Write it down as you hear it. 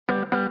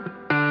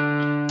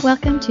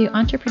Welcome to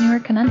Entrepreneur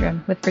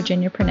Conundrum with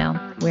Virginia Purnell,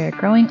 where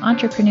growing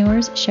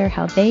entrepreneurs share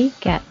how they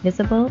get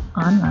visible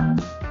online.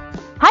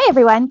 Hi,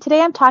 everyone. Today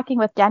I'm talking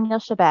with Daniel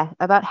Chabet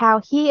about how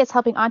he is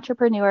helping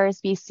entrepreneurs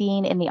be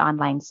seen in the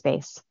online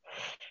space.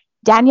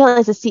 Daniel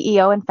is a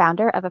CEO and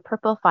founder of a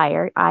Purple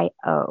Fire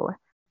IO,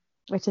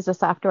 which is a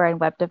software and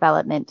web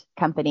development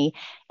company,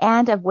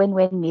 and of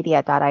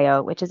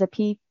WinWinMedia.io, which is a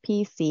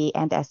PPC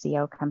and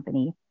SEO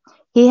company.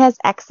 He has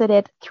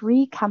exited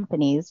 3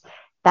 companies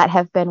that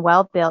have been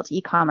well-built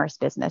e-commerce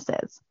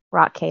businesses: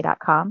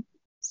 Rock.com,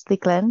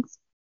 Sleeklens,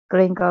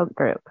 Gringo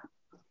Group.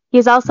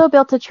 He's also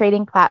built a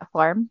trading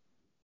platform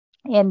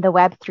in the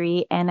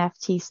Web3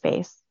 NFT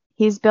space.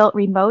 He's built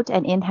remote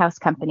and in-house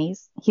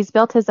companies. He's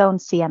built his own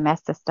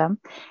CMS system.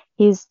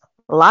 He's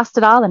lost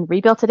it all and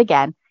rebuilt it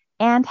again,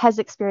 and has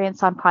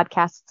experience on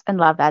podcasts and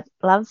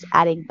loves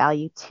adding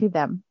value to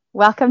them.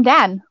 Welcome,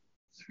 Dan.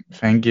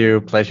 Thank you.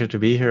 Pleasure to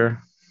be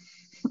here.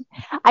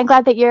 I'm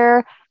glad that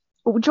you're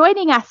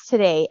joining us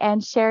today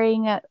and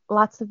sharing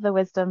lots of the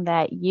wisdom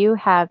that you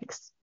have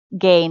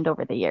gained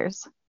over the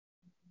years.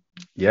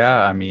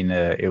 Yeah, I mean,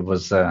 it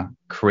was a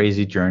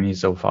crazy journey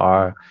so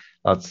far.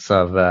 Lots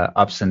of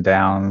ups and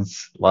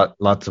downs,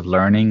 lots of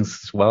learnings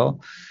as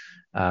well.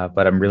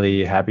 But I'm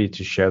really happy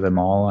to share them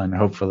all, and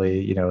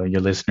hopefully,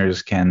 your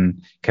listeners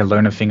can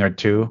learn a thing or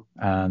two.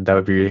 That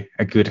would be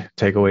a good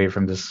takeaway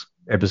from this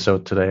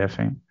episode today, I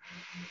think.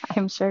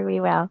 I'm sure we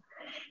will.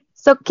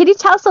 So can you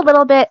tell us a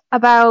little bit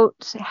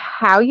about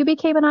how you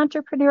became an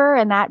entrepreneur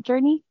and that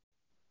journey?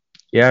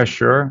 Yeah,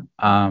 sure.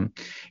 It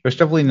was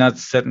definitely not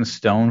set in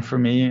stone for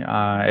me.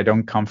 I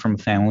don't come from a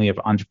family of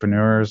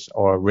entrepreneurs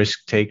or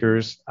risk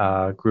takers.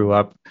 Grew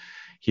up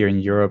here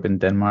in Europe, in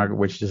Denmark,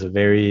 which is a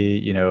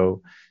very,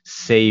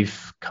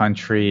 safe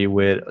country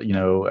with,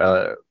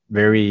 a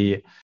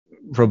very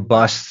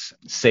robust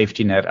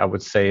safety net, I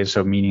would say.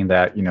 So meaning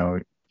that,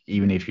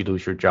 even if you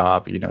lose your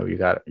job, you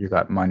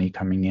got money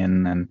coming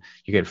in, and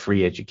you get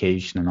free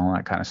education and all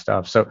that kind of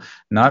stuff. So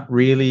not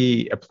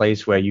really a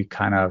place where you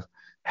kind of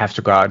have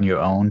to go out on your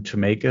own to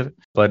make it.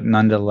 But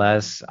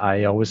nonetheless,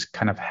 I always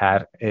kind of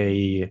had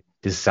a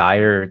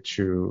desire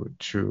to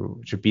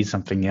be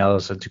something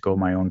else and to go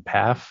my own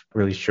path.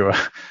 Really sure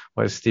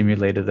what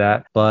stimulated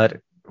that.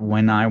 But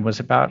when I was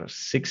about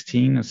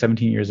 16 or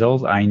 17 years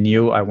old, I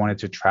knew I wanted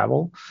to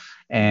travel.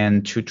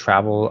 And to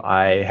travel,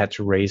 I had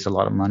to raise a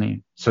lot of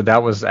money. So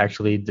that was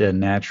actually the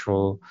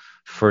natural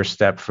first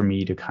step for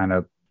me to kind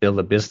of build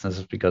a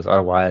business, because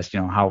otherwise,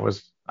 how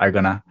was I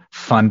gonna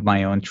fund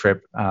my own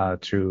trip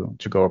to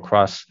go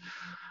across?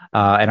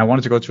 And I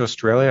wanted to go to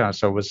Australia,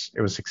 so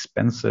it was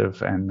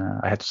expensive, and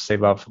I had to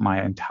save up for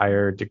my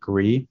entire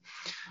degree,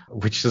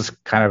 which is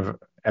kind of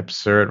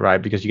absurd,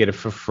 right? Because you get it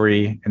for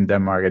free in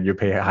Denmark and you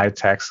pay high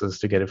taxes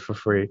to get it for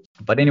free.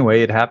 But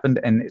anyway, it happened.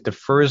 And the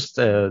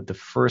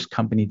first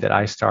company that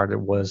I started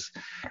was,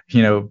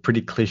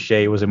 pretty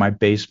cliche. It was in my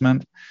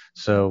basement.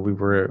 So we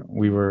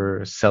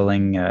were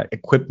selling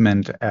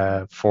equipment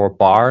for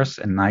bars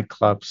and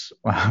nightclubs,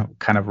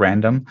 kind of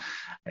random.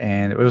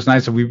 And it was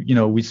nice. So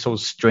we sold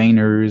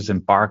strainers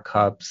and bar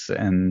cups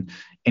and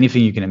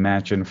anything you can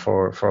imagine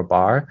for a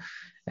bar.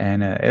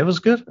 And it was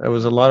good. It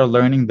was a lot of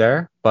learning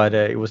there, but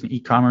it was an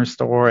e-commerce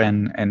store,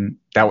 and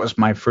that was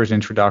my first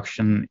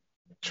introduction,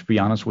 to be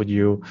honest with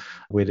you,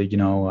 with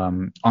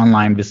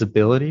online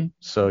visibility.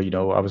 So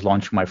I was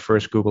launching my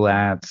first Google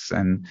Ads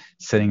and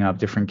setting up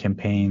different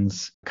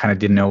campaigns. Kind of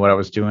didn't know what I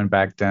was doing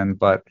back then,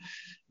 but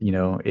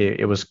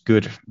it was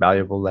good,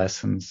 valuable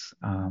lessons.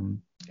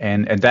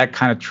 And that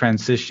kind of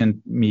transitioned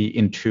me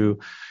into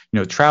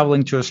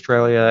traveling to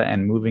Australia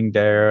and moving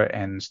there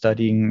and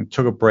studying.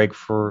 Took a break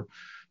from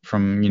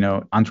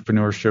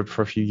entrepreneurship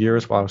for a few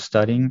years while I was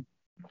studying,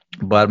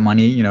 but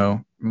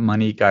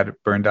money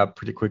got burned up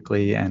pretty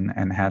quickly,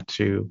 and had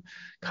to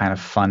kind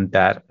of fund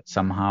that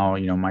somehow,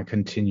 my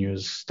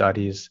continuous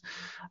studies.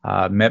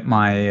 Met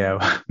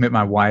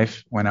my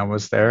wife when I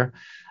was there,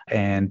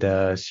 and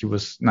she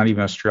was not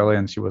even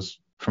Australian, she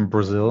was from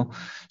Brazil.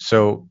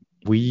 So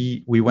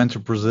we went to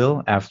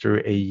Brazil after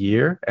a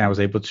year, and I was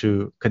able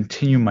to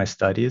continue my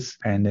studies.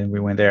 And then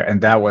we went there,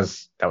 and that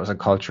was a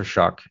culture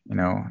shock,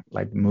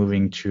 like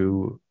moving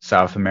to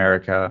South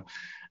America.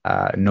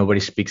 Nobody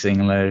speaks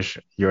English.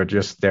 You're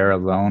just there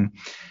alone.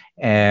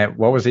 And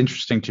what was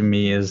interesting to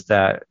me is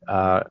that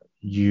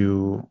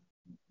you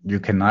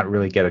cannot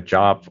really get a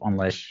job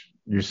unless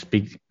you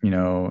speak,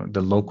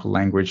 the local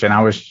language. And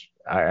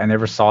I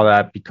never saw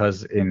that,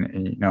 because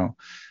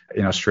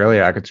in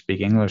Australia, I could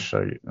speak English,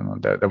 so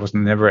that was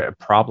never a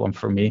problem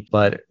for me.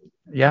 But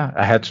yeah,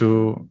 I had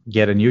to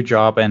get a new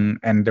job,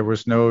 and there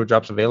was no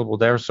jobs available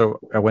there, so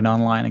I went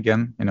online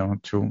again,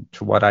 to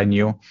what I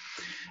knew,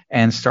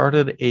 and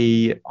started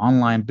a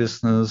online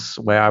business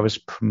where I was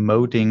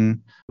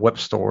promoting web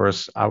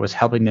stores. I was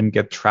helping them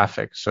get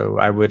traffic. So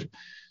I would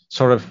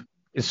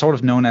it's sort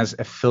of known as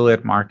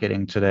affiliate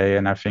marketing today,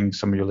 and I think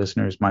some of your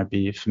listeners might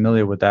be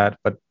familiar with that.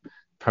 But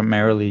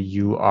primarily,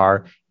 you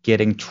are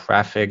getting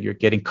traffic, you're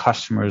getting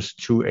customers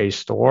to a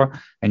store,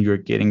 and you're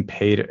getting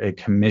paid a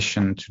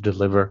commission to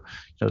deliver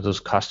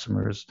those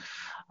customers.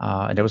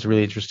 And that was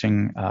really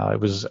interesting. It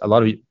was a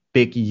lot of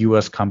big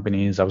US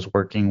companies. I was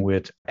working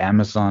with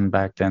Amazon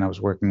back then. I was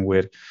working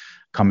with a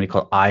company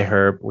called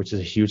iHerb, which is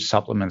a huge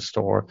supplement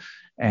store.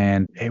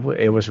 And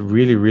it was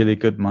really, really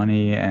good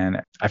money.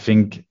 And I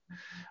think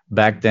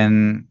back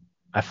then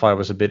I thought I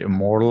was a bit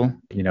immortal.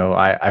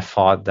 I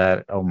thought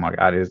that, oh my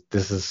God, it's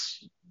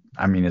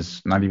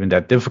not even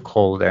that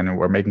difficult and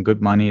we're making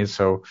good money.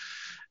 So,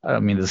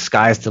 the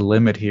sky's the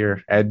limit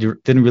here. I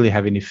didn't really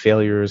have any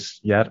failures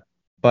yet.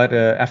 But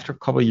after a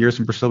couple of years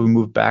in Brazil, we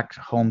moved back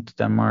home to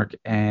Denmark,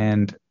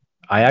 and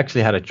I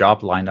actually had a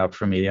job lined up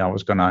for me. I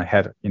was gonna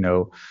head,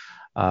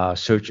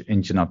 search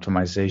engine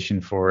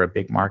optimization for a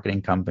big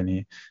marketing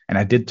company, and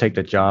I did take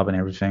the job and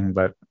everything.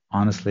 But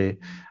honestly,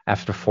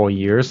 after 4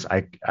 years,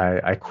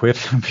 I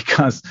quit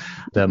because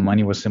the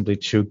money was simply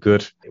too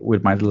good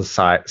with my little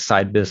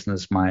side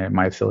business,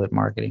 my affiliate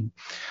marketing.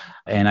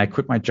 And I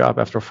quit my job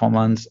after 4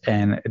 months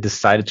and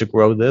decided to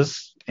grow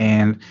this.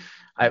 And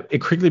it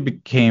quickly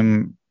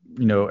became,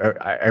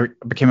 I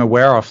became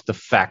aware of the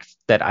fact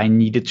that I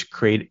needed to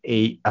create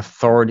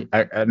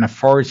an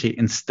authority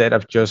instead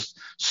of just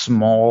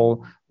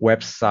small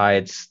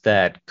websites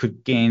that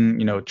could gain,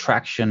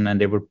 traction,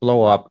 and they would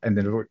blow up and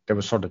then they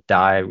would sort of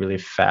die really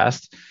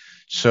fast.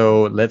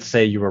 So let's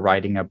say you were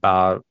writing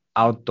about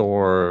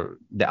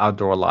the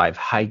outdoor life,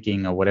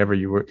 hiking or whatever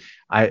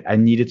I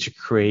needed to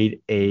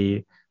create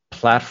a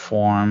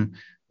platform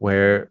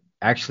where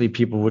actually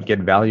people would get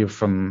value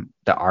from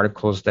the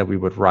articles that we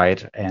would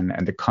write and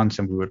the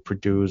content we would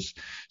produce.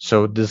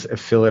 So this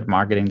affiliate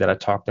marketing that I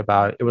talked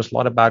about, it was a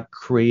lot about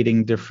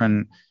creating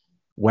different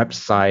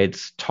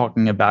websites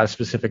talking about a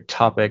specific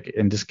topic.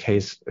 In this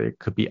case, it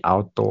could be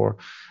outdoor.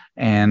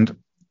 And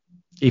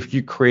if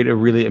you create a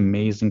really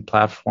amazing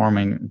platform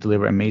and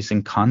deliver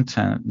amazing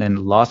content, then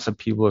lots of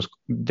people,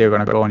 they're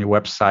going to go on your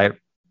website.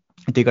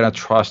 They're going to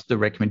trust the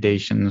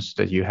recommendations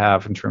that you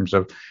have in terms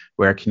of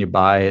where can you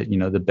buy,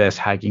 the best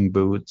hiking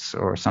boots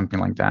or something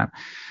like that.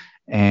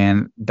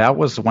 And that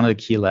was one of the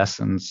key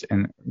lessons.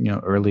 And,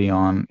 early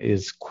on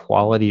is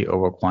quality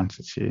over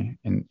quantity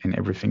in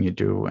everything you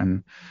do.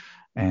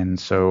 And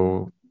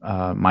so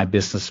my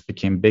business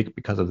became big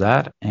because of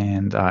that.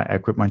 And I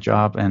quit my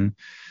job and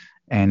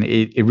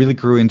it really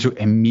grew into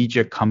a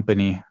media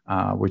company,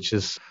 which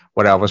is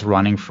what I was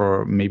running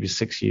for maybe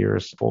 6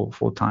 years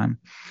full time.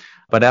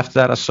 But after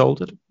that, I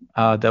sold it.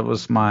 That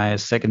was my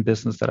second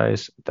business that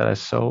I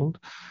sold.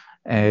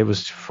 It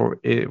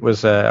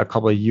was a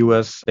couple of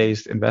US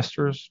based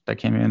investors that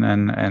came in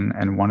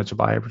and wanted to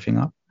buy everything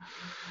up.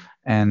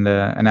 And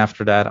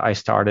after that, I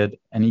started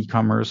an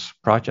e-commerce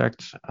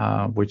project,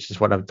 which is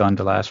what I've done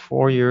the last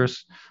 4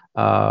 years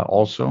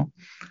also.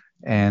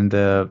 And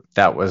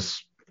that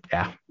was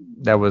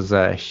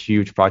a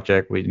huge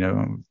project with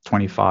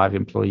 25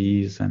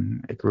 employees,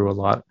 and it grew a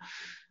lot.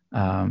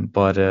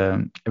 But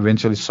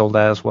eventually sold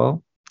that as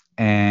well,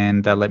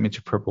 and that led me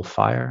to Purple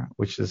Fire,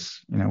 which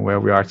is where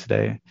we are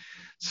today.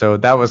 So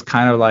that was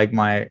kind of like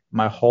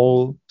my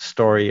whole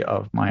story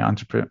of my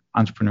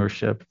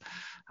entrepreneurship.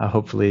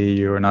 Hopefully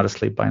you are not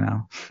asleep by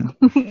now.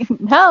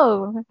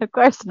 No, of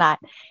course not.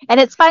 And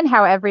it's fun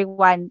how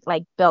everyone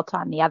built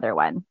on the other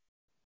one.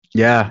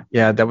 Yeah,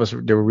 they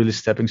were really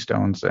stepping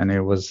stones, and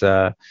it was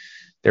there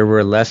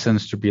were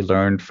lessons to be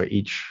learned for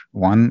each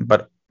one,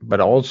 but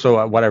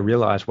also what I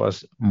realized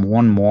was more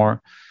and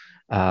more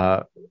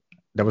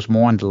there was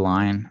more on the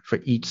line for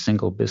each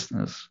single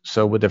business.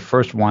 So with the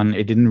first one,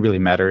 it didn't really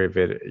matter if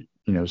it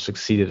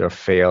succeeded or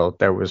failed.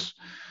 There was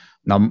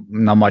not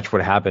much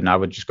would happen. I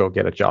would just go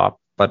get a job.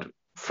 But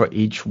for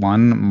each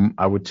one,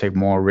 I would take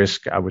more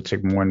risk. I would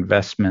take more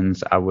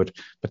investments. I would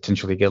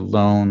potentially get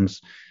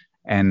loans.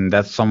 And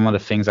that's some of the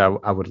things I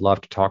would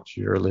love to talk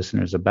to your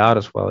listeners about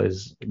as well,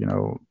 is,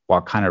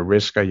 what kind of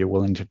risk are you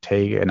willing to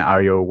take, and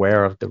are you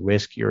aware of the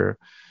risk you're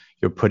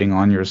putting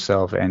on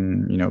yourself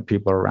and,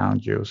 people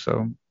around you?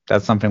 So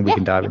that's something we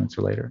can dive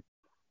into later.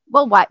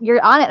 Well,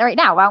 you're on it right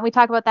now. Why don't we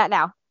talk about that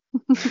now?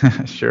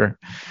 Sure.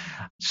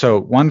 So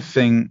one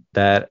thing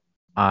that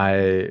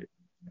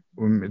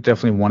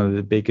definitely one of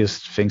the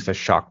biggest things that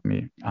shocked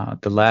me,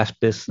 the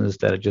last business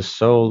that I just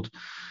sold,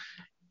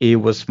 it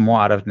was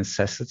more out of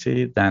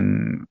necessity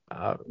than,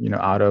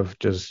 out of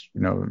just,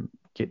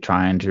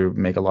 trying to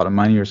make a lot of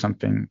money or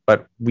something.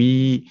 But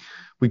we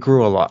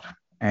grew a lot,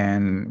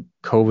 and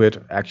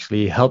COVID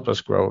actually helped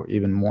us grow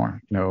even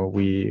more.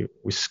 We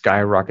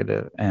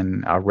skyrocketed,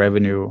 and our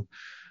revenue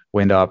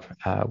went up.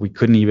 We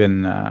couldn't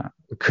even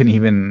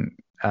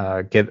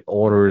get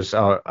orders,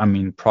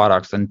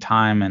 products in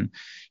time, and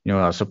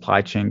our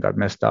supply chain got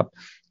messed up.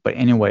 But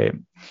anyway,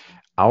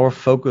 our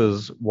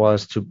focus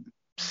was to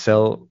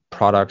sell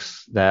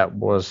products that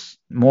was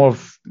more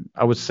of,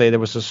 I would say, there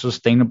was a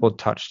sustainable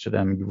touch to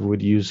them. You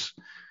would use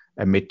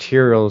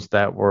materials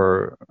that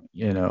were,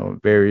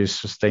 very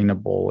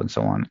sustainable and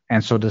so on.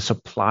 And so the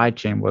supply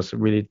chain was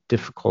really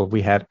difficult.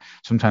 We had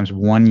sometimes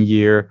 1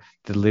 year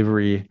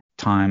delivery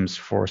times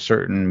for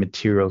certain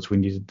materials we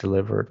needed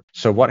delivered.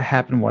 So what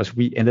happened was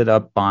we ended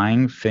up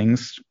buying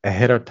things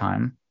ahead of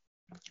time,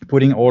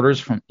 putting orders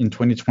from in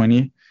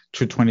 2020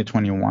 to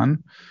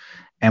 2021.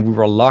 And we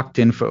were locked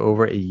in for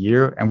over a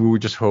year, and we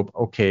would just hope,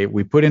 okay,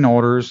 we put in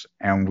orders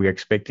and we're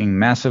expecting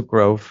massive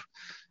growth.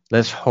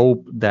 Let's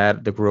hope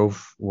that the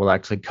growth will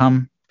actually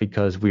come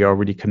because we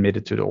already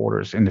committed to the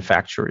orders in the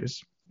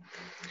factories.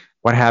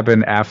 What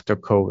happened after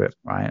COVID,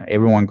 right?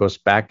 Everyone goes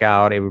back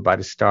out,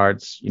 everybody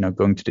starts,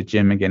 going to the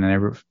gym again,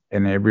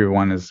 and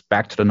everyone is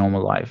back to the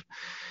normal life.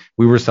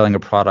 We were selling a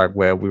product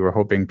where we were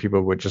hoping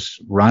people would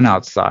just run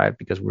outside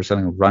because we were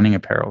selling running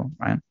apparel,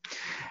 right?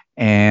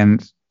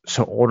 And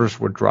so orders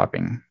were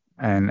dropping,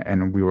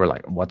 and we were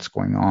like, what's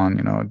going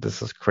on?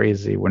 This is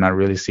crazy. We're not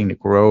really seeing the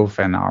growth,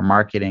 and our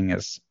marketing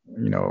is,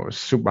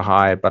 super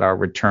high, but our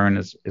return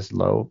is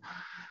low.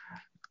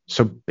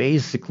 So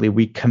basically,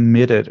 we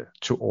committed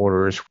to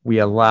orders. We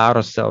allowed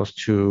ourselves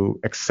to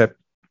accept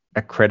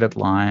a credit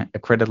line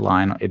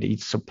at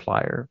each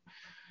supplier.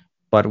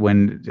 But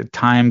when the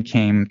time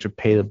came to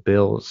pay the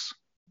bills,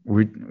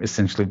 we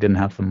essentially didn't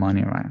have the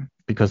money, right?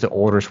 Because the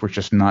orders were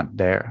just not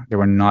there. They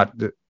were not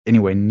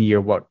anywhere near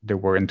what they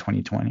were in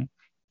 2020.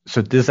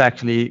 So this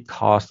actually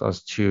caused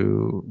us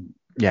to,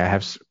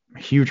 have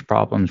huge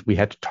problems. We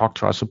had to talk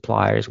to our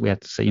suppliers. We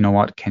had to say,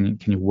 what, can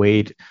you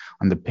wait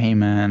on the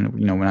payment?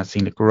 We're not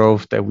seeing the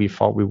growth that we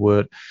thought we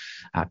would.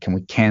 Can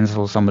we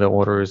cancel some of the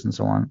orders and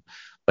so on?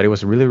 But it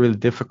was really, really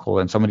difficult.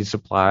 And some of these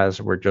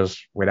suppliers were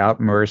just without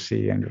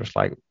mercy and just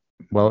like,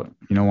 well,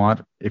 you know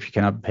what? If you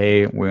cannot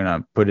pay, we're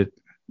going to put it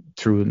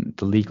through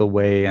the legal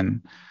way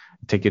and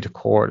take you to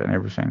court and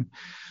everything.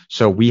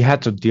 So we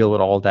had to deal with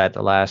all that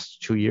the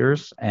last 2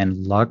 years.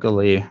 And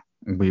luckily,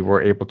 we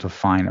were able to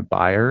find a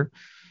buyer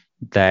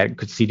that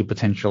could see the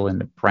potential in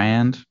the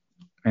brand.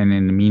 And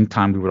in the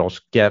meantime, we would also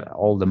get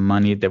all the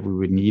money that we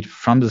would need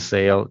from the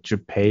sale to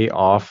pay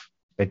off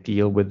a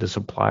deal with the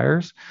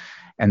suppliers.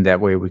 And that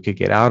way we could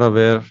get out of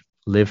it,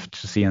 live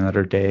to see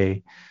another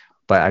day.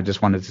 But I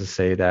just wanted to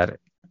say that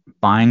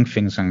buying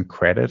things on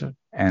credit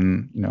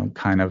and,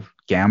 kind of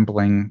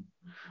gambling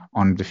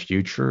on the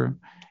future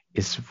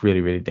is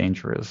really, really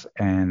dangerous.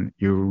 And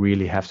you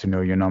really have to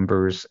know your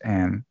numbers.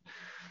 And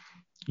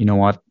you know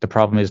what? The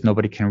problem is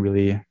nobody can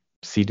really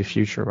see the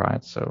future,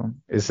 right? So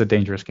it's a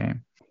dangerous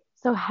game.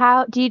 So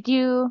how do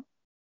you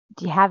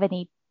have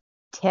any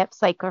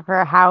tips like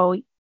for how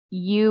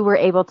you were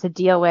able to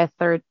deal with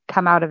or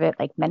come out of it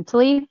like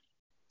mentally?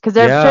 Because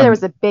I'm sure there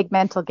was a big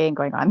mental game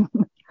going on.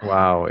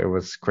 Wow, it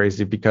was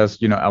crazy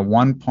because, at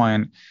one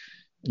point,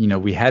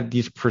 we had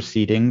these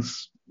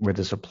proceedings with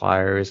the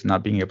suppliers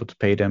not being able to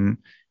pay them.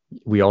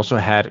 We also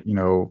had,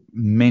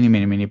 many,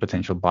 many, many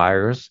potential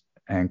buyers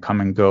and come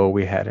and go.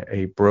 We had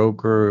a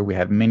broker. We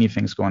had many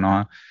things going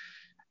on.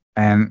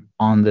 And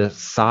on the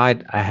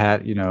side, I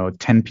had,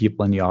 10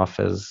 people in the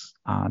office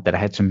that I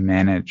had to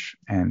manage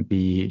and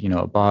be,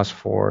 a boss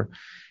for.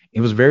 It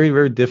was very,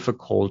 very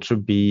difficult to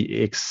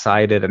be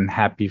excited and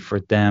happy for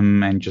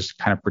them and just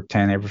kind of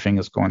pretend everything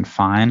is going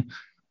fine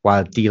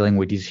while dealing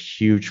with these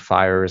huge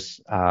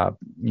fires,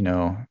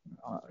 in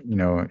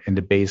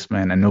the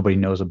basement and nobody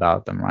knows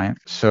about them, right?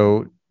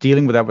 So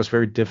dealing with that was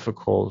very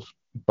difficult.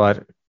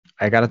 But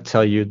I got to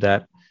tell you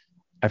that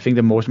I think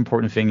the most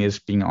important thing is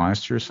being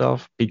honest to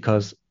yourself,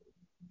 because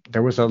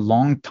there was a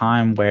long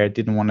time where I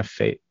didn't want to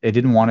face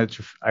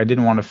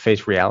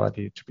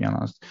reality, to be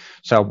honest.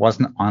 So I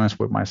wasn't honest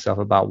with myself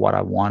about what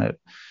I wanted.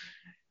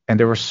 And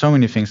there were so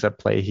many things at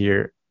play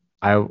here.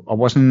 I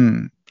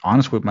wasn't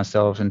honest with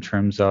myself in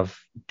terms of,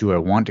 do I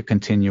want to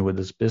continue with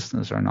this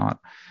business or not?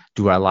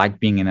 Do I like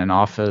being in an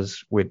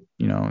office with,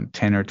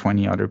 10 or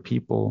 20 other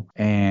people?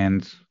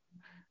 And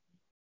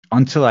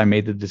until I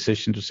made the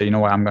decision to say,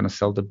 what, I'm going to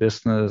sell the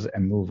business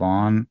and move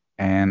on.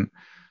 And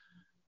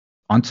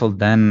until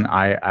then,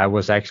 I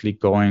was actually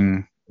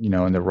going,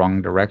 in the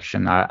wrong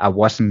direction. I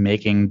wasn't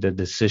making the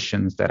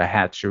decisions that I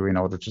had to in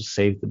order to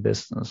save the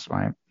business,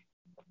 right?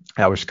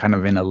 I was kind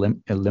of in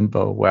a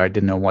limbo where I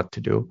didn't know what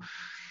to do.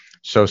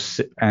 So,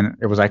 and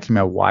it was actually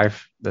my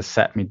wife that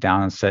sat me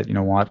down and said,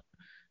 what,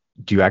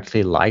 do you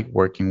actually like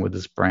working with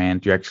this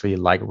brand? Do you actually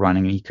like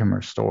running an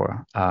e-commerce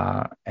store?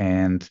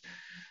 And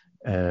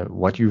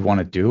what you want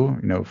to do,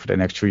 for the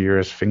next 2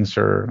 years, things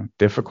are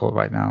difficult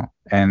right now.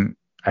 And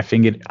I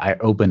think I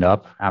opened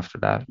up after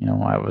that.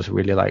 I was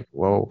really like,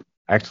 whoa,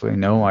 actually,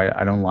 no,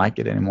 I don't like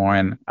it anymore.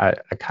 And I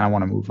kind of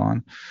want to move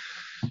on.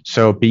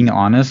 So being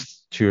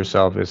honest to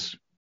yourself is,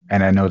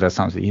 and I know that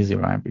sounds easy,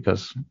 right?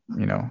 Because,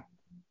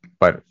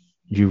 but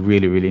you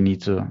really, really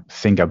need to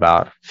think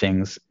about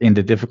things in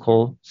the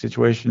difficult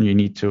situation. You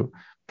need to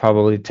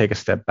probably take a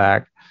step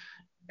back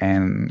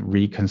and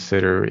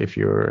reconsider if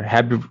you're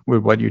happy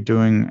with what you're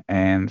doing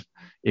and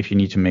if you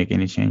need to make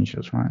any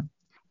changes, right?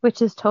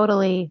 Which is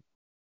totally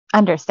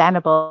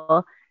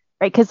understandable,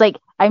 right? Because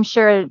I'm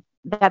sure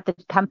that the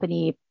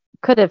company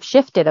could have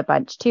shifted a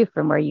bunch too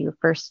from where you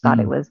first thought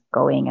it was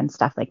going and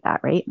stuff like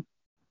that, right?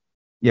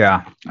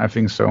 Yeah, I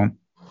think so.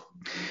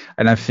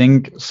 And I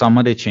think some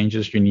of the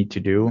changes you need to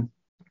do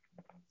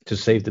to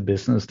save the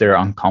business, they're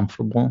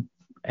uncomfortable.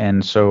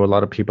 And so a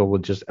lot of people will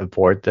just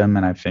avoid them.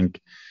 And I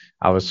think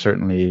I was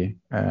certainly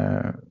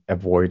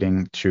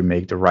avoiding to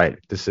make the right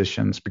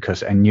decisions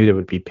because I knew they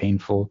would be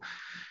painful.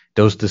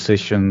 Those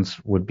decisions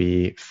would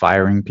be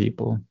firing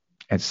people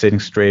and sitting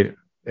straight,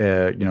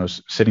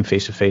 sitting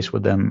face to face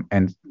with them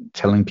and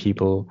telling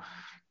people,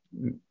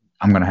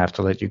 I'm going to have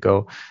to let you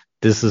go.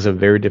 This is a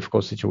very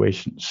difficult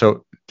situation.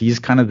 So these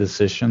kind of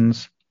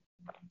decisions,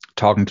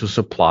 talking to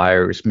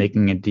suppliers,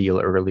 making a deal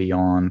early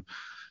on,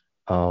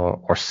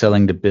 or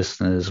selling the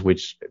business,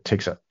 which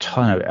takes a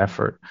ton of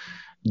effort.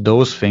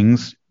 Those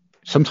things,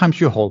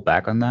 sometimes you hold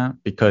back on that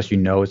because you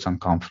know it's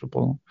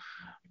uncomfortable,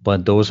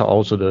 but those are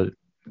also the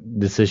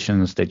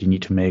decisions that you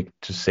need to make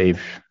to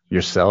save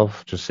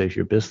yourself, to save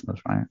your business,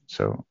 right?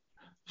 So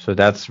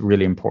that's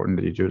really important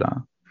that you do that.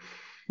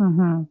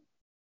 Mm-hmm.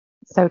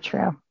 So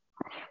true.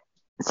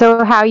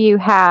 So how you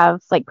have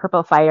like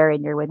Purple Fire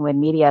and your Win-Win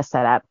Media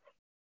set up,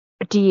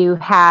 do you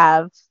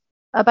have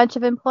a bunch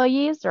of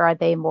employees or are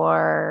they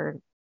more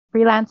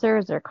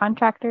freelancers or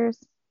contractors?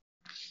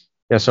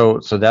 Yeah, so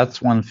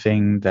that's one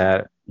thing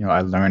that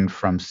I learned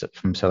from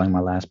selling my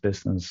last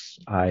business.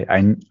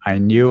 I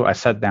knew, I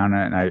sat down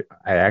and I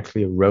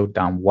actually wrote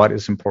down what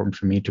is important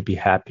for me to be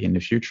happy in the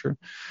future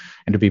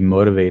and to be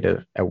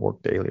motivated at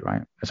work daily,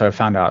 right? So I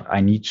found out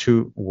I need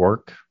to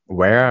work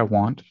where I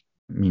want,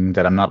 meaning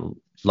that I'm not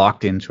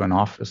locked into an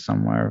office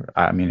somewhere.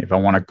 I mean, if I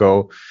want to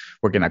go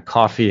work in a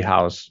coffee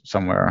house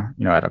somewhere,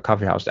 at a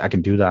coffee house, I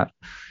can do that.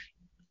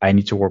 I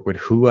need to work with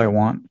who I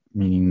want,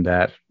 meaning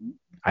that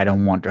I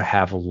don't want to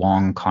have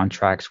long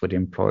contracts with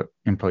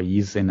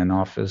employees in an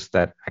office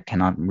that I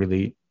cannot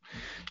really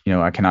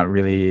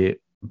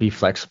be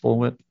flexible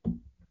with.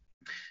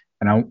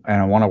 And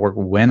I want to work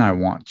when I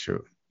want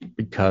to,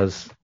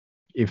 because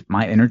if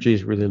my energy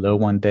is really low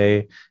one day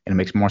and it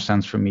makes more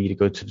sense for me to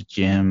go to the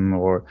gym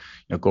or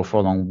go for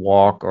a long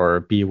walk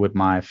or be with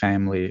my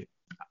family,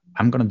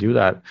 I'm going to do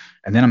that.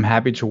 And then I'm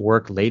happy to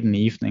work late in the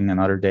evening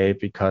another day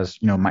because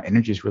my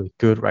energy is really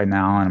good right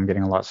now and I'm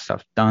getting a lot of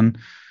stuff done.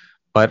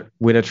 But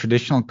with a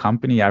traditional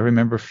company, I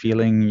remember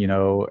feeling,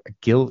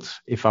 guilt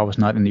if I was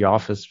not in the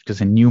office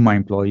because I knew my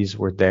employees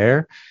were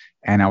there.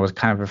 And I was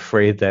kind of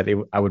afraid that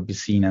I would be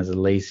seen as a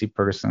lazy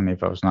person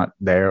if I was not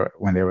there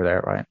when they were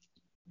there, right?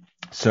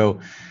 So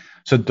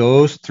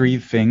those three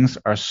things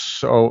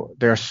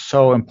they're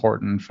so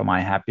important for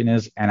my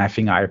happiness. And I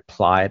think I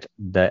applied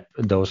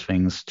those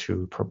things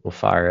to Purple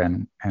Fire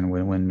and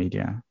Win-Win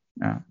Media.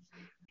 Yeah.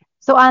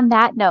 So on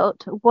that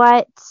note,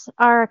 what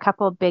are a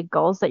couple of big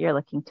goals that you're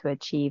looking to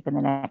achieve in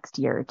the next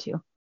year or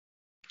two?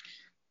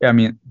 Yeah, I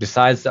mean,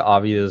 besides the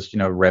obvious,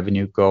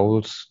 revenue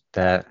goals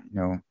that,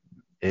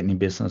 any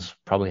business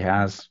probably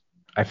has,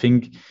 I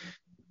think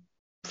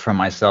for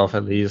myself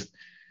at least,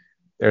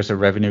 there's a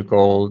revenue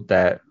goal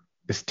that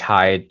is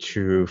tied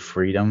to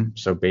freedom.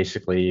 So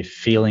basically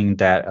feeling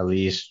that at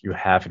least you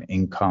have an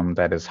income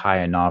that is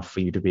high enough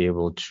for you to be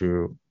able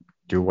to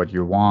do what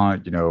you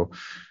want,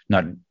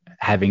 not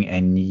having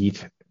a need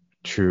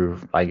to,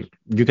 like,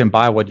 you can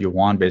buy what you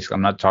want. Basically,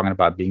 I'm not talking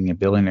about being a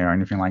billionaire or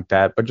anything like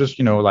that, but just,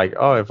 like,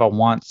 oh, if I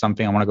want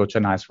something, I want to go to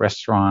a nice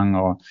restaurant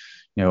or,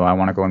 I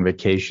want to go on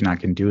vacation, I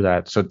can do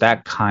that. So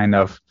that kind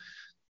of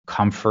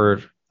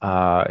comfort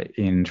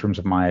in terms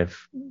of my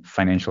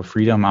financial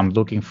freedom, I'm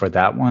looking for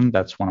that one.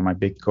 That's one of my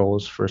big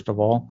goals, first of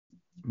all.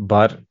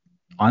 But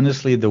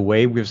honestly, the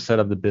way we've set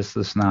up the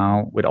business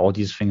now with all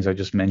these things I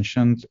just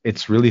mentioned,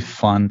 it's really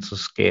fun to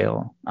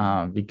scale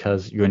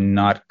because you're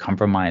not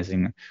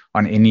compromising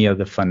on any of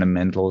the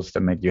fundamentals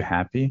that make you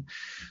happy.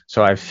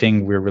 So I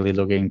think we're really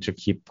looking to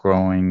keep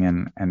growing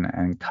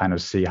and kind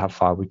of see how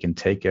far we can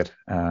take it.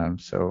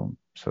 So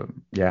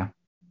yeah,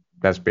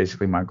 that's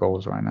basically my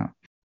goals right now.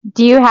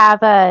 Do you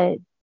have a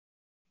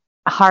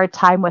hard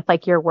time with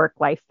like your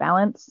work-life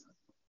balance?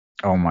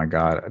 Oh my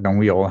God, don't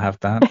we all have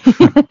that?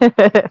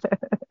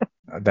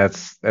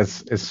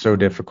 It's so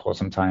difficult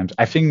sometimes.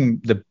 I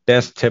think the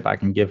best tip I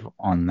can give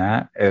on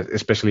that,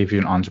 especially if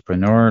you're an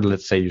entrepreneur,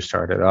 let's say you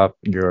started up,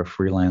 you're a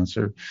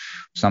freelancer,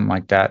 something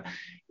like that,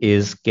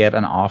 is get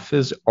an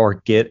office or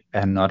get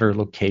another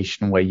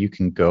location where you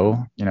can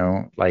go,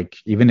 like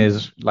even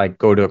is like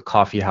go to a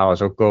coffee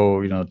house or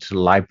go, to the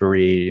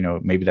library,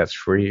 maybe that's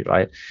free,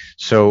 right?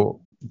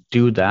 So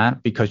do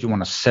that because you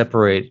want to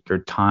separate your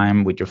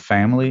time with your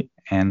family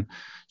and,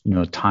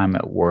 time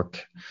at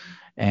work.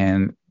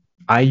 And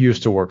I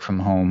used to work from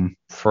home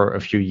for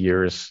a few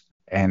years.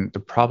 And the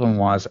problem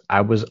was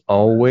I was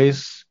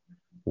always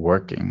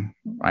working,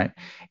 right?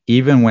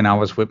 Even when I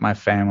was with my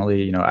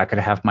family, I could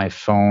have my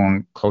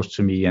phone close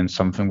to me and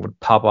something would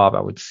pop up.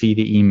 I would see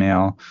the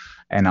email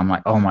and I'm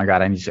like, oh my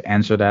God, I need to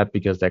answer that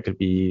because that could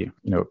be,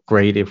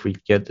 great if we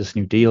get this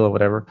new deal or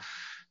whatever.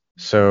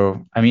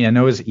 So, I mean, I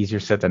know it's easier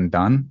said than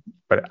done,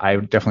 but I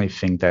definitely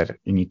think that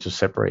you need to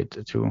separate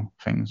the two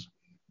things.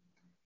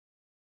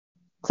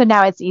 So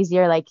now it's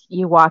easier, like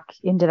you walk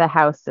into the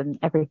house and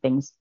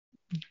everything's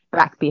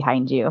back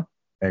behind you.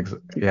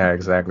 Yeah,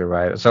 exactly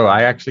right. So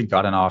I actually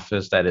got an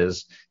office that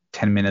is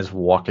 10 minutes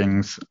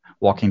walking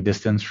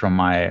distance from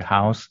my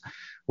house,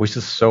 which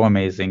is so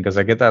amazing because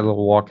I get that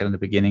little walk in the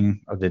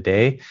beginning of the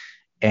day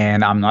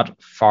and I'm not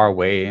far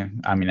away.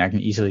 I mean, I can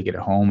easily get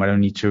home. I don't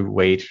need to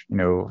wait,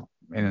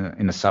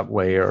 in a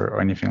subway or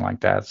anything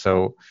like that.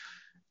 So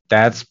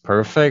that's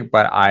perfect,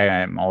 but I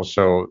am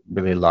also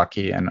really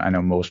lucky, and I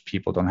know most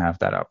people don't have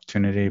that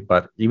opportunity.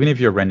 But even if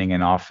you're renting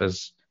an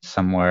office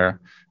somewhere,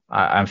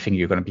 I think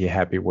you're going to be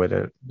happy with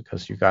it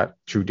because you got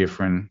two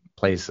different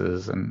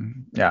places,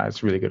 and yeah,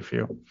 it's really good for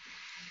you.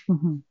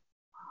 Mm-hmm.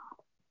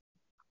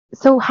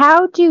 So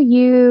how do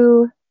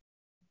you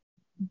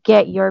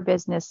get your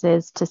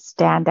businesses to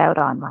stand out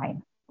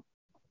online?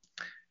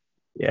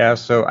 Yeah,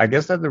 so I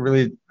guess that's a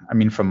really, I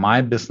mean, for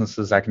my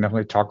businesses, I can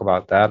definitely talk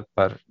about that,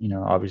 but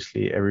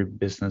obviously every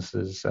business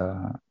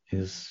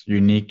is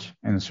unique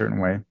in a certain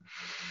way,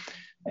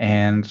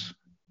 and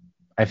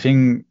I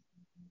think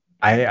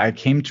I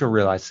came to a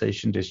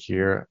realization this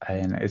year,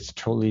 and it's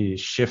totally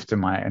shifted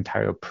my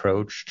entire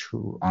approach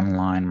to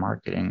online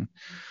marketing.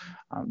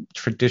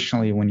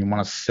 Traditionally, when you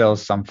want to sell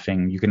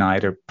something, you can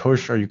either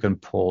push or you can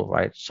pull,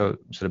 right? So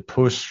the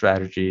push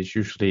strategy is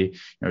usually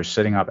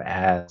setting up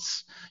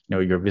ads.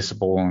 You're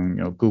visible on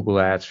Google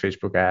ads,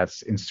 Facebook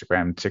ads,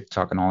 Instagram,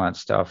 TikTok, and all that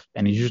stuff,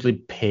 and it's usually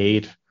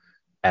paid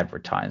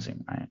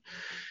advertising, right?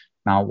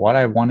 Now, what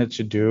I wanted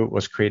to do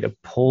was create a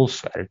pull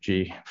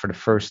strategy for the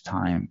first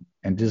time.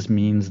 And this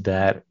means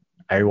that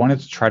I wanted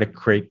to try to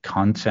create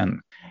content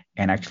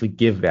and actually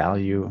give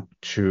value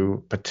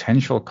to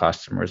potential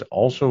customers,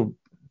 also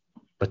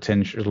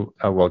potential,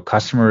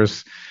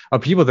 customers or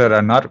people that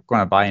are not going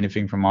to buy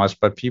anything from us,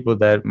 but people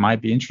that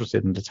might be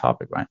interested in the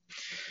topic, right?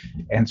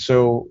 And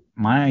so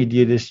my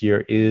idea this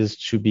year is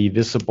to be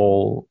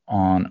visible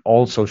on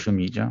all social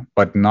media,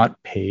 but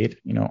not paid,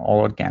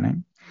 all organic,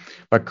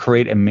 but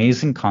create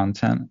amazing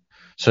content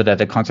so that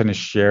the content is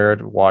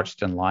shared,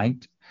 watched, and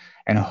liked.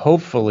 And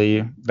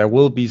hopefully there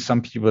will be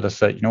some people that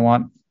say, you know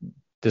what,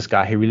 this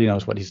guy, he really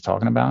knows what he's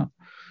talking about.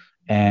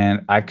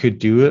 And I could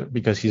do it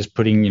because he's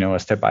putting, a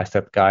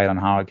step-by-step guide on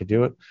how I could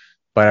do it.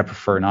 But I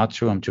prefer not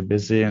to. I'm too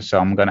busy. So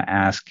I'm going to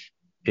ask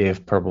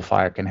if Purple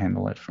Fire can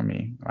handle it for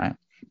me, right?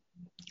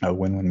 A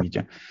win-win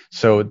media.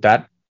 So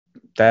that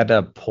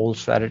poll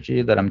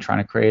strategy that I'm trying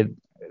to create,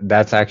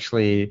 that's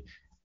actually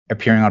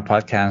appearing on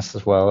podcasts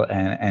as well,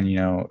 and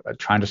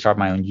trying to start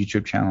my own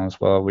YouTube channel as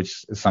well,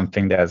 which is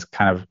something that's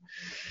kind of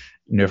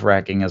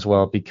nerve-wracking as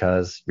well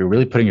because you're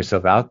really putting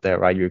yourself out there,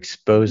 right? You're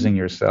exposing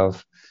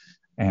yourself.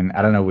 And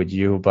I don't know with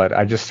you, but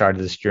I just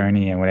started this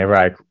journey, and whenever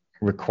I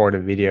record a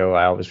video,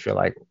 I always feel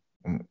like,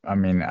 I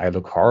mean, I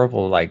look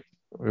horrible. Like,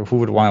 who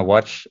would want to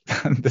watch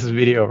this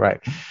video, right?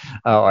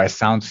 Or I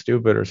sound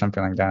stupid or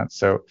something like that.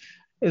 So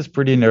it's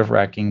pretty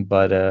nerve-wracking,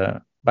 but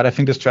I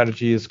think the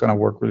strategy is going to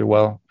work really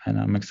well, and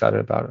I'm excited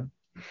about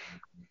it.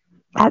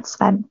 That's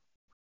fun.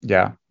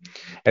 Yeah.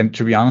 And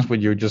to be honest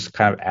with you, just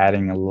kind of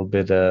adding a little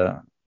bit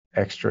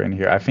extra in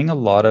here. I think a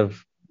lot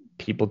of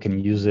people can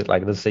use it.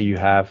 Like, let's say you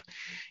have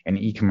an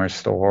e-commerce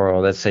store,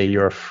 or let's say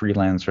you're a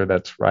freelancer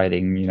that's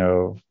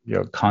writing,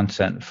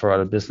 content for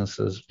other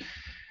businesses.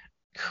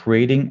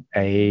 Creating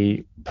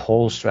a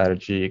poll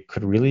strategy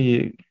could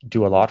really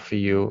do a lot for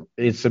you.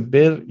 It's a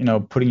bit,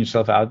 putting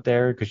yourself out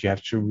there because you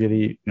have to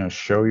really,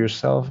 show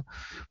yourself,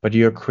 but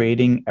you're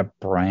creating a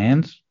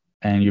brand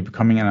and you're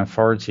becoming an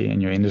authority in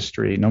your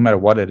industry, no matter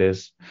what it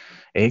is.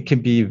 It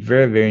can be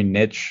very, very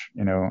niche.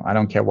 I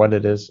don't care what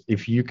it is.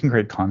 If you can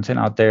create content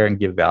out there and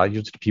give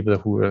value to the people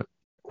who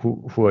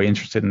are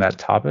interested in that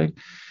topic,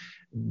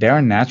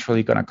 they're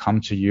naturally going to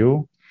come to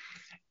you.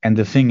 And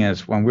the thing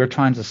is, when we're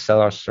trying to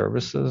sell our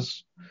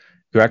services,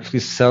 you're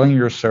actually selling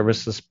your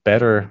services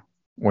better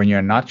when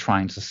you're not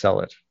trying to sell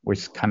it,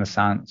 which kind of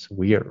sounds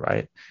weird,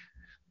 right?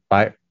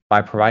 By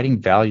providing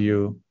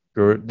value,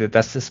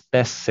 that's the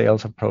best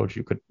sales approach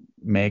you could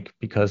make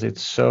because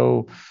it's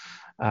so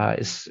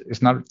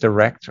it's not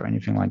direct or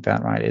anything like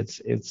that, right?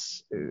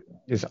 It's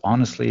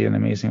honestly an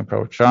amazing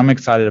approach. So I'm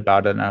excited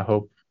about it, and I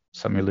hope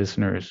some of your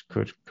listeners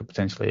could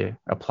potentially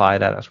apply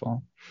that as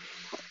well.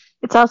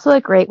 It's also a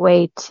great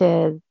way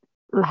to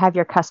have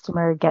your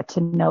customer get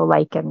to know,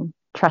 like, and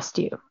trust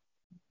you.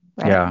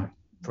 Right? Yeah,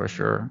 for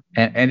sure.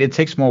 And it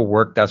takes more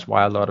work. That's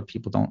why a lot of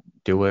people don't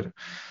do it,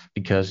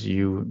 because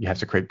you have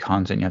to create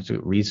content, you have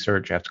to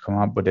research, you have to come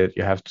up with it,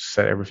 you have to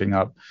set everything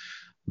up.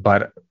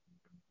 But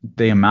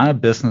the amount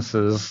of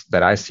businesses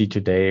that I see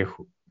today,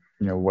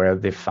 where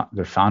the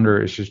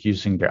founder is just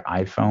using their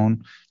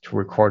iPhone to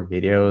record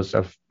videos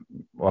of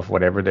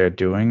whatever they're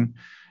doing,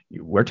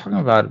 we're talking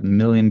about $1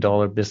 million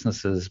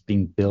businesses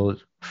being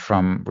built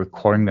from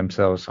recording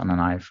themselves on an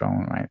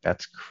iPhone, right?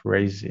 That's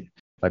crazy.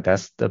 But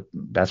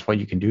that's what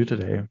you can do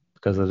today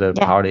because of the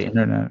power of the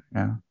internet.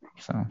 Yeah.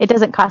 So it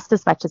doesn't cost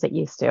as much as it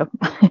used to.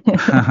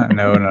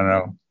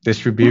 No.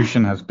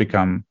 Distribution has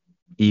become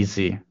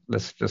easy.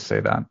 Let's just say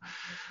that.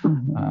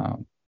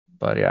 Mm-hmm.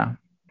 But yeah.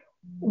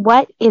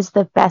 What is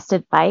the best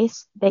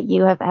advice that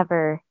you have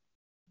ever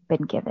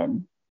been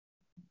given?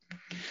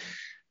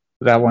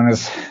 That one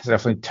is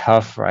definitely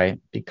tough,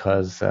 right?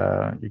 Because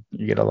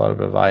you get a lot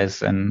of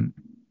advice, and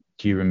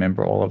do you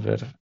remember all of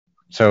it?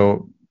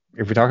 So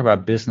if we talk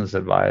about business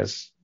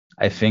advice,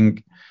 I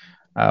think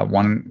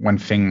one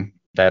thing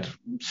that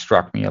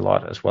struck me a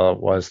lot as well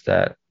was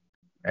that,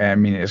 I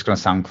mean, it's going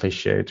to sound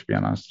cliche to be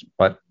honest,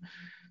 but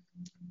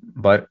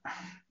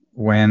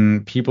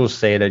when people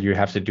say that you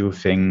have to do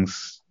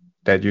things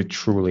that you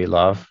truly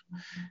love,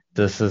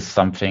 this is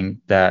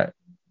something that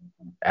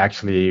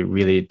actually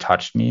really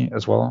touched me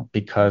as well,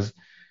 because,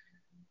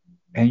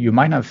 and you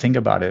might not think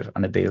about it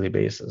on a daily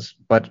basis,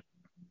 but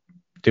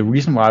the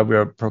reason why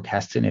we're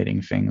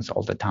procrastinating things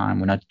all the time,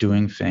 we're not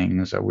doing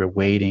things, or we're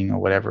waiting or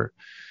whatever,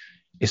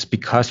 is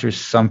because there's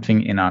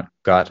something in our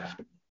gut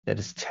that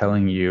is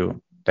telling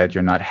you that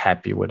you're not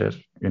happy with it.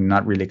 You're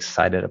not really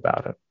excited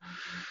about it.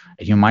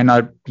 You might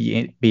not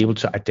be able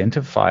to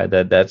identify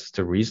that that's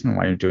the reason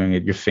why you're doing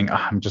it. You think, oh,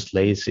 I'm just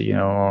lazy,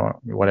 or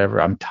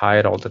whatever. I'm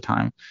tired all the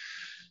time.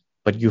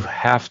 But you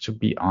have to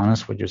be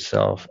honest with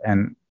yourself.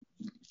 And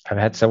I've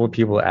had several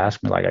people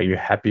ask me, like, are you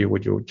happy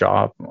with your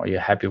job? Are you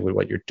happy with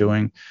what you're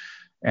doing?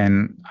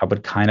 And I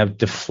would kind of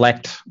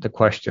deflect the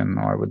question,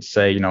 or I would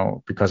say,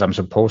 because I'm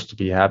supposed to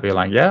be happy,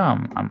 like, yeah,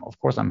 I'm of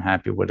course I'm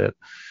happy with it.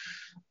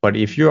 But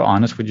if you're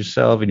honest with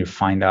yourself and you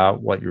find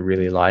out what you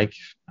really like,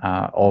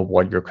 or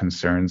what your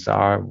concerns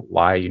are,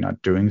 why you're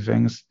not doing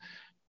things,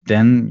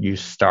 then you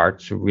start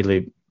to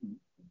really,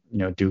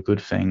 do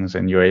good things,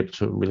 and you're able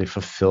to really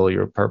fulfill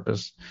your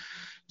purpose.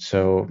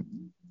 So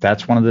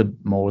that's one of the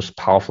most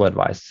powerful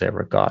advice I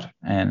ever got.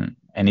 And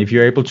if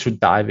you're able to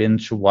dive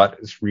into what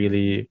is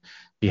really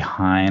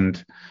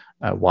behind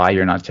why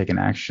you're not taking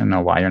action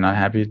or why you're not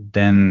happy,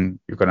 then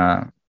you're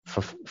gonna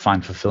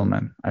find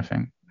fulfillment, I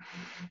think.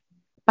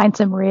 Find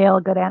some real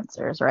good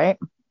answers, right?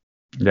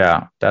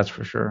 Yeah, that's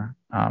for sure.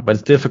 But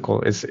it's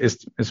difficult.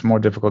 It's more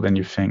difficult than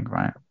you think,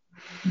 right?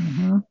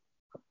 Mm-hmm.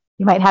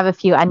 You might have a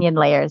few onion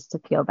layers to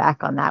peel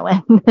back on that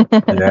one.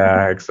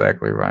 Yeah,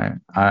 exactly right.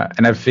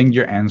 And I think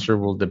your answer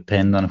will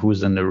depend on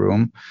who's in the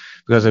room,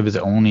 because if it's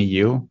only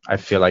you, I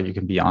feel like you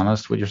can be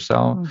honest with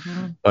yourself.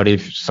 Mm-hmm. But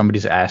if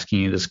somebody's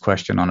asking you this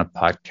question on a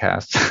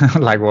podcast,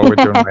 like what we're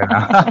doing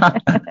right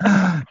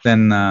now,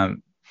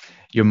 then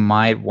you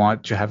might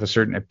want to have a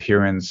certain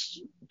appearance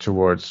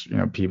towards,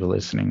 people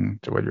listening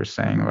to what you're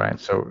saying, right?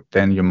 So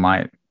then you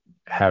might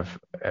have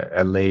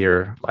a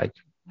layer like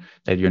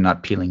that you're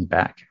not peeling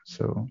back.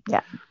 So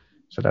yeah.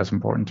 So that's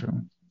important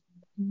too.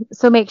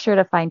 So make sure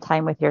to find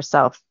time with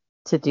yourself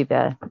to do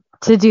that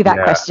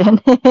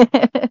question.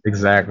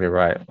 Exactly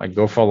right. Like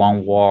go for a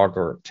long walk,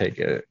 or take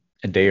a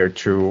day or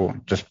two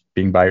just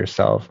being by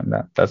yourself, and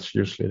that's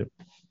usually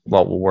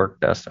what will work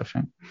best, I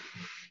think.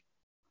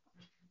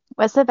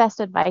 What's the best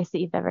advice that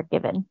you've ever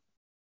given?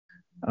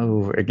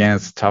 Oh, again,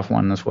 it's a tough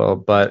one as well,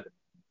 but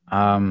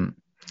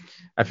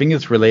I think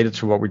it's related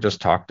to what we just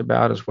talked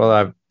about as well.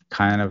 I've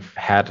kind of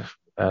had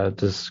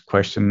this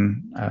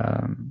question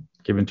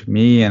given to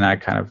me, and I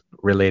kind of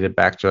related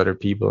back to other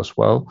people as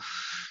well.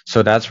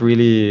 So that's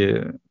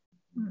really,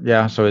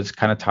 yeah, so it's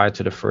kind of tied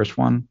to the first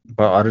one.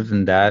 But other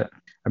than that,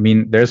 I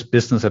mean, there's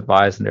business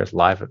advice and there's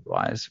life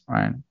advice,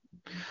 right?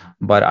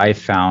 But I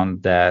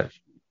found that,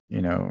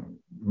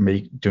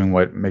 doing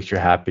what makes you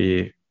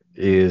happy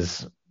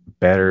is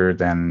better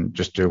than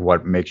just doing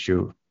what makes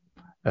you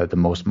the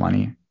most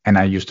money. And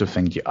I used to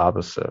think the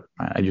opposite.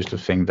 Right? I used to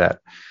think that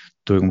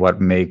doing what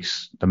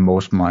makes the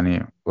most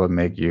money will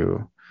make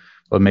you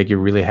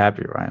really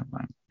happy, right?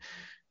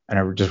 And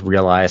I just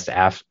realized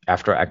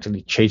after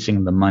actually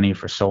chasing the money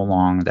for so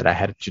long that I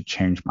had to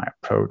change my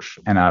approach.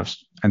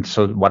 And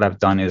so what I've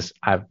done is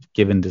I've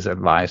given this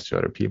advice to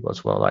other people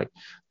as well, like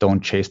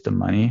don't chase the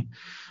money.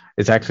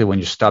 It's actually when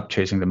you stop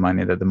chasing the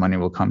money that the money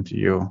will come to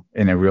you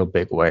in a real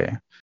big way,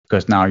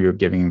 because now you're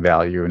giving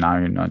value. Now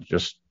you're not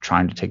just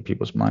trying to take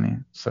people's money.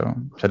 So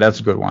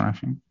that's a good one, I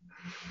think.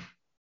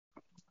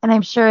 And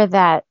I'm sure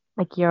that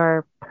like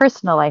your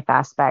personal life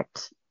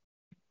aspect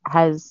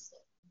has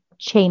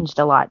changed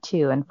a lot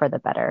too, and for the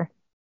better.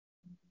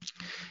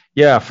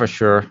 Yeah, for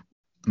sure,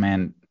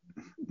 man.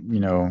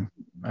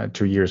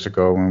 2 years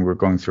ago when we were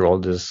going through all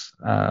this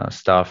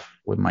stuff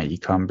with my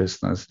ecom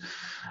business,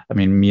 I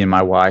mean, me and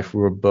my wife,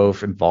 we were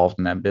both involved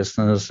in that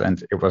business,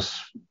 and it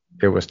was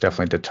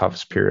definitely the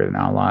toughest period in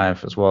our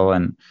life as well,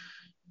 and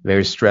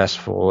very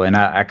stressful. And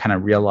I kind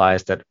of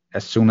realized that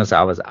as soon as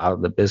I was out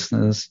of the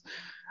business,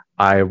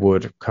 I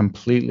would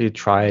completely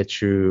try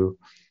to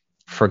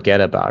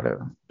forget about it,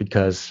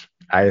 because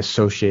I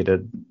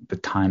associated the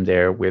time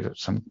there with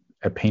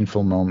a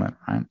painful moment,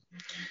 right?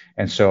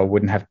 And so I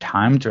wouldn't have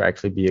time to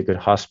actually be a good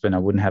husband. I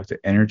wouldn't have the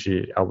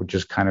energy. I would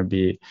just kind of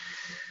be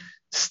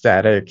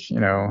static,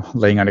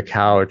 laying on the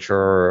couch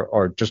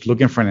or just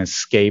looking for an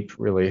escape,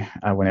 really,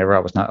 whenever I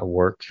was not at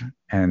work.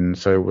 And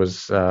so it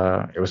was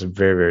a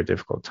very, very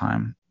difficult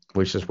time,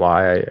 which is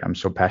why I'm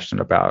so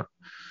passionate about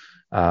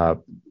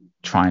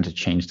trying to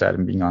change that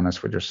and being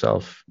honest with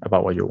yourself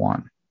about what you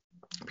want,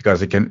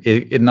 because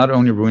it not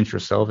only ruins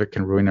yourself, it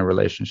can ruin a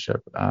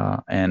relationship.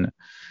 And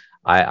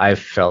I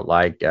felt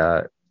like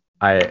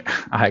I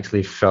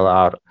actually fell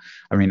out.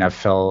 I mean, I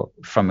fell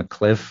from a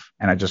cliff,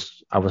 and I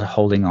was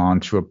holding on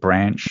to a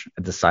branch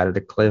at the side of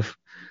the cliff,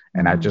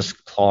 and I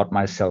just clawed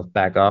myself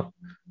back up,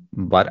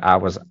 but I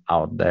was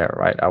out there,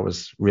 right? I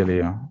was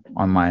really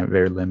on my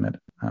very limit.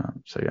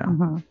 So yeah.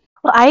 Mm-hmm.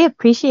 Well, I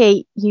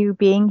appreciate you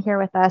being here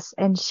with us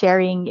and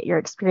sharing your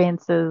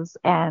experiences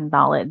and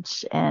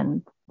knowledge.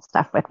 And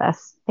stuff with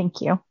us.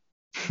 Thank you.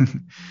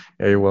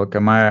 Yeah, you're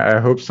welcome. I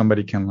hope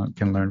somebody can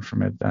learn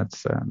from it.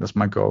 That's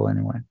my goal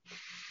anyway.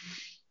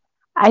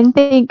 I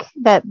think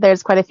that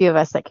there's quite a few of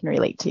us that can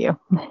relate to you.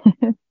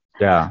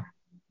 Yeah,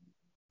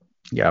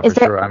 for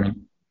sure. I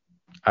mean,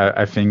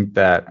 I think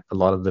that a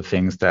lot of the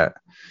things that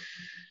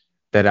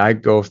I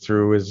go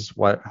through is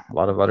what a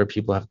lot of other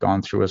people have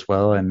gone through as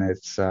well, and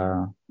it's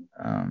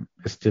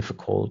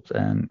difficult.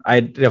 And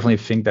I definitely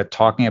think that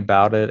talking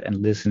about it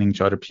and listening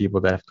to other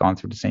people that have gone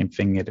through the same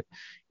thing,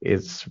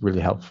 it's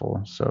really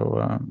helpful.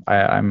 So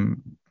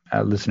I'm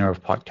a listener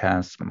of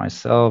podcasts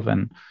myself,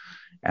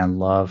 and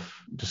love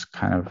just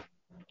kind of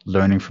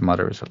learning from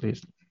others at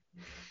least.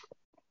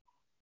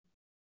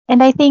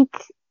 And I think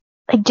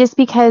like just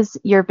because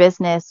your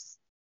business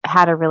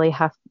had a really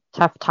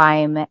tough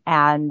time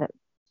and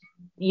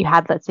you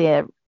had, let's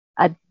say,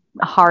 a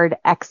hard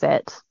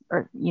exit,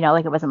 or,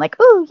 like it wasn't like,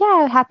 oh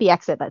yeah, happy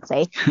exit, let's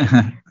say,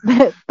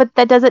 but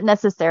that doesn't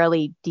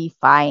necessarily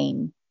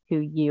define who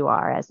you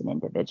are as an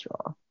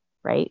individual,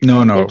 right?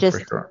 No, They're just,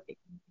 for sure.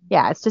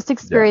 Yeah, it's just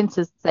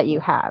experiences that you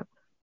have.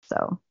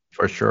 So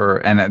for sure.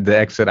 And the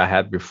exit I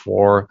had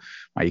before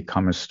my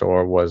e-commerce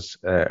store was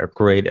a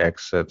great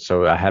exit.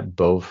 So I had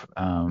both,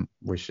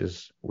 which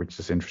is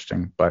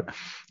interesting. But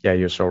yeah,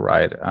 you're so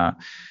right.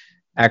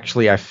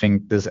 Actually, I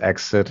think this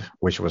exit,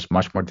 which was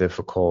much more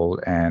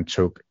difficult and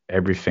took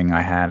everything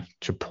I had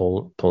to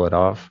pull it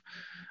off,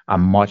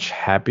 I'm much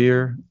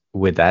happier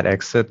with that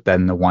exit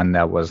than the one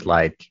that was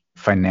like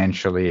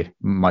financially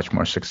much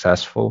more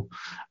successful.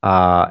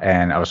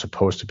 And I was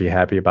supposed to be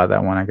happy about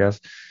that one, I guess.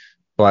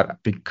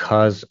 But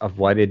because of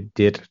what it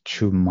did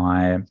to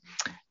my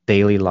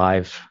daily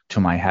life, to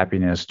my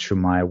happiness, to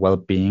my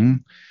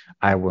well-being,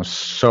 I was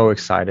so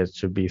excited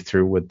to be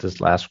through with this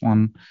last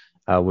one.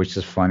 Which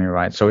is funny,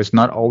 right? So it's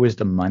not always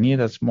the money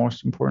that's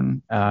most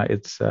important. I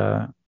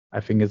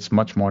think it's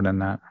much more than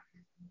that.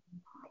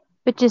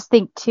 But just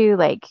think too,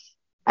 like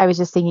I was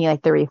just thinking,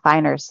 like the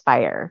refiner's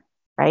fire,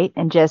 right?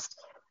 And just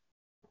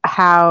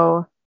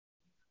how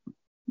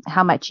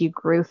much you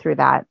grew through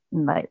that,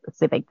 and like let's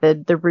say like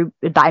the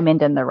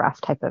diamond in the rough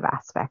type of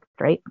aspect,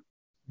 right?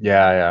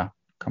 Yeah,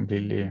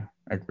 completely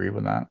agree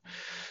with that.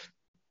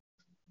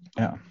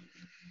 Yeah.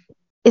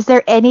 Is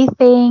there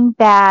anything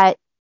that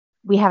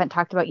we haven't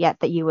talked about yet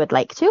that you would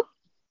like to?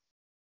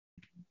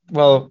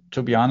 Well,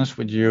 to be honest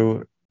with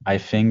you, I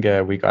think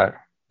we got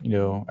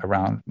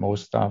around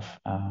most stuff.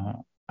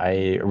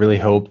 I really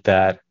hope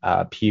that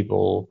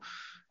people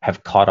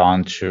have caught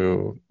on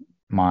to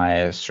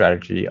my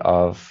strategy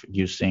of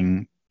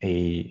using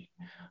a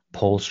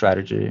pull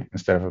strategy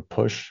instead of a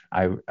push.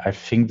 I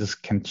think this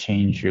can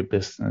change your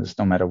business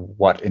no matter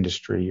what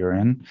industry you're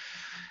in.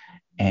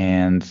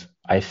 And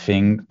I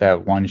think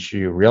that once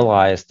you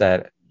realize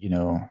that,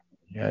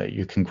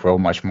 you can grow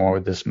much more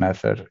with this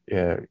method,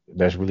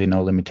 there's really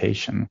no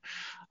limitation.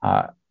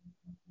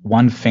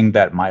 One thing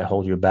that might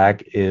hold you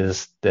back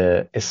is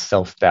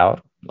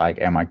self-doubt.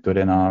 Like, am I good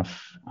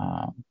enough?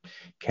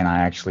 Can I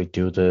actually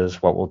do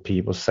this? What will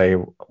people say?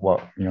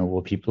 What,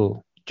 will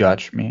people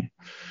judge me?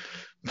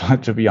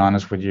 But to be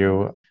honest with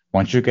you,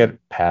 once you get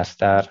past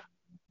that,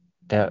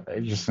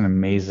 it's just an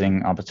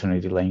amazing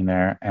opportunity laying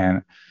there.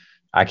 And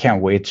I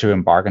can't wait to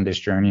embark on this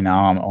journey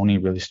now. I'm only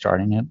really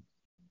starting it.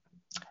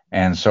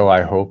 And so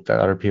I hope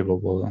that other people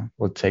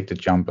will take the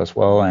jump as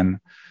well. And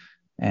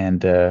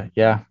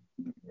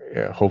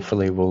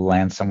hopefully we'll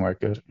land somewhere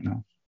good,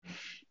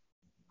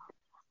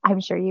 I'm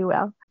sure you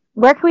will.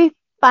 Where can we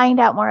find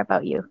out more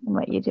about you and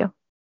what you do?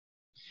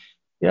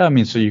 Yeah, I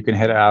mean, so you can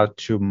head out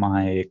to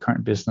my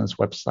current business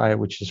website,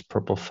 which is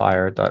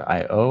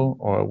purplefire.io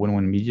or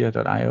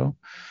winwinmedia.io.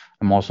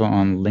 I'm also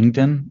on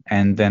LinkedIn,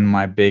 and then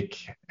my big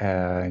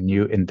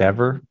new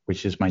endeavor,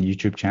 which is my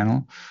YouTube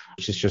channel,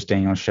 which is just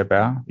Daniel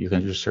Chabert. You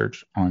can just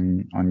search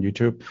on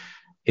YouTube.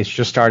 It's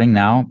just starting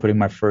now, putting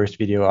my first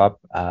video up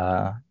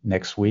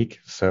next week.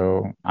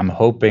 So I'm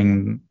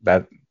hoping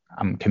that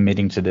I'm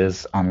committing to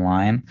this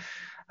online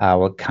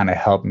will kind of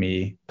help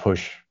me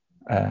push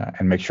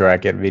and make sure I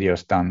get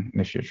videos done in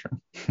the future.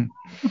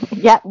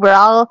 Yeah,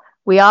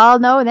 we all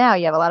know now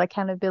you have a lot of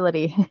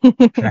accountability.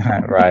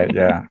 Right.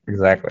 Yeah,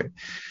 exactly.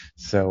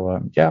 So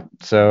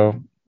so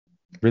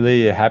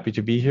really happy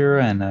to be here,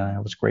 and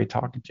it was great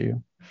talking to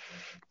you.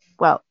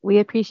 Well, we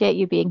appreciate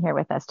you being here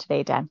with us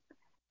today, Dan.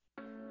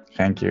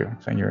 Thank you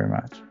very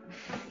much.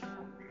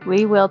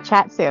 We will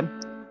chat soon.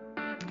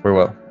 We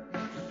will.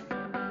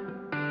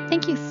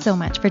 Thank you so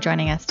much for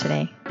joining us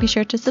today. Be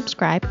sure to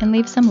subscribe and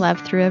leave some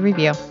love through a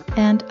review,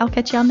 and I'll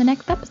catch you on the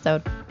next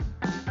episode.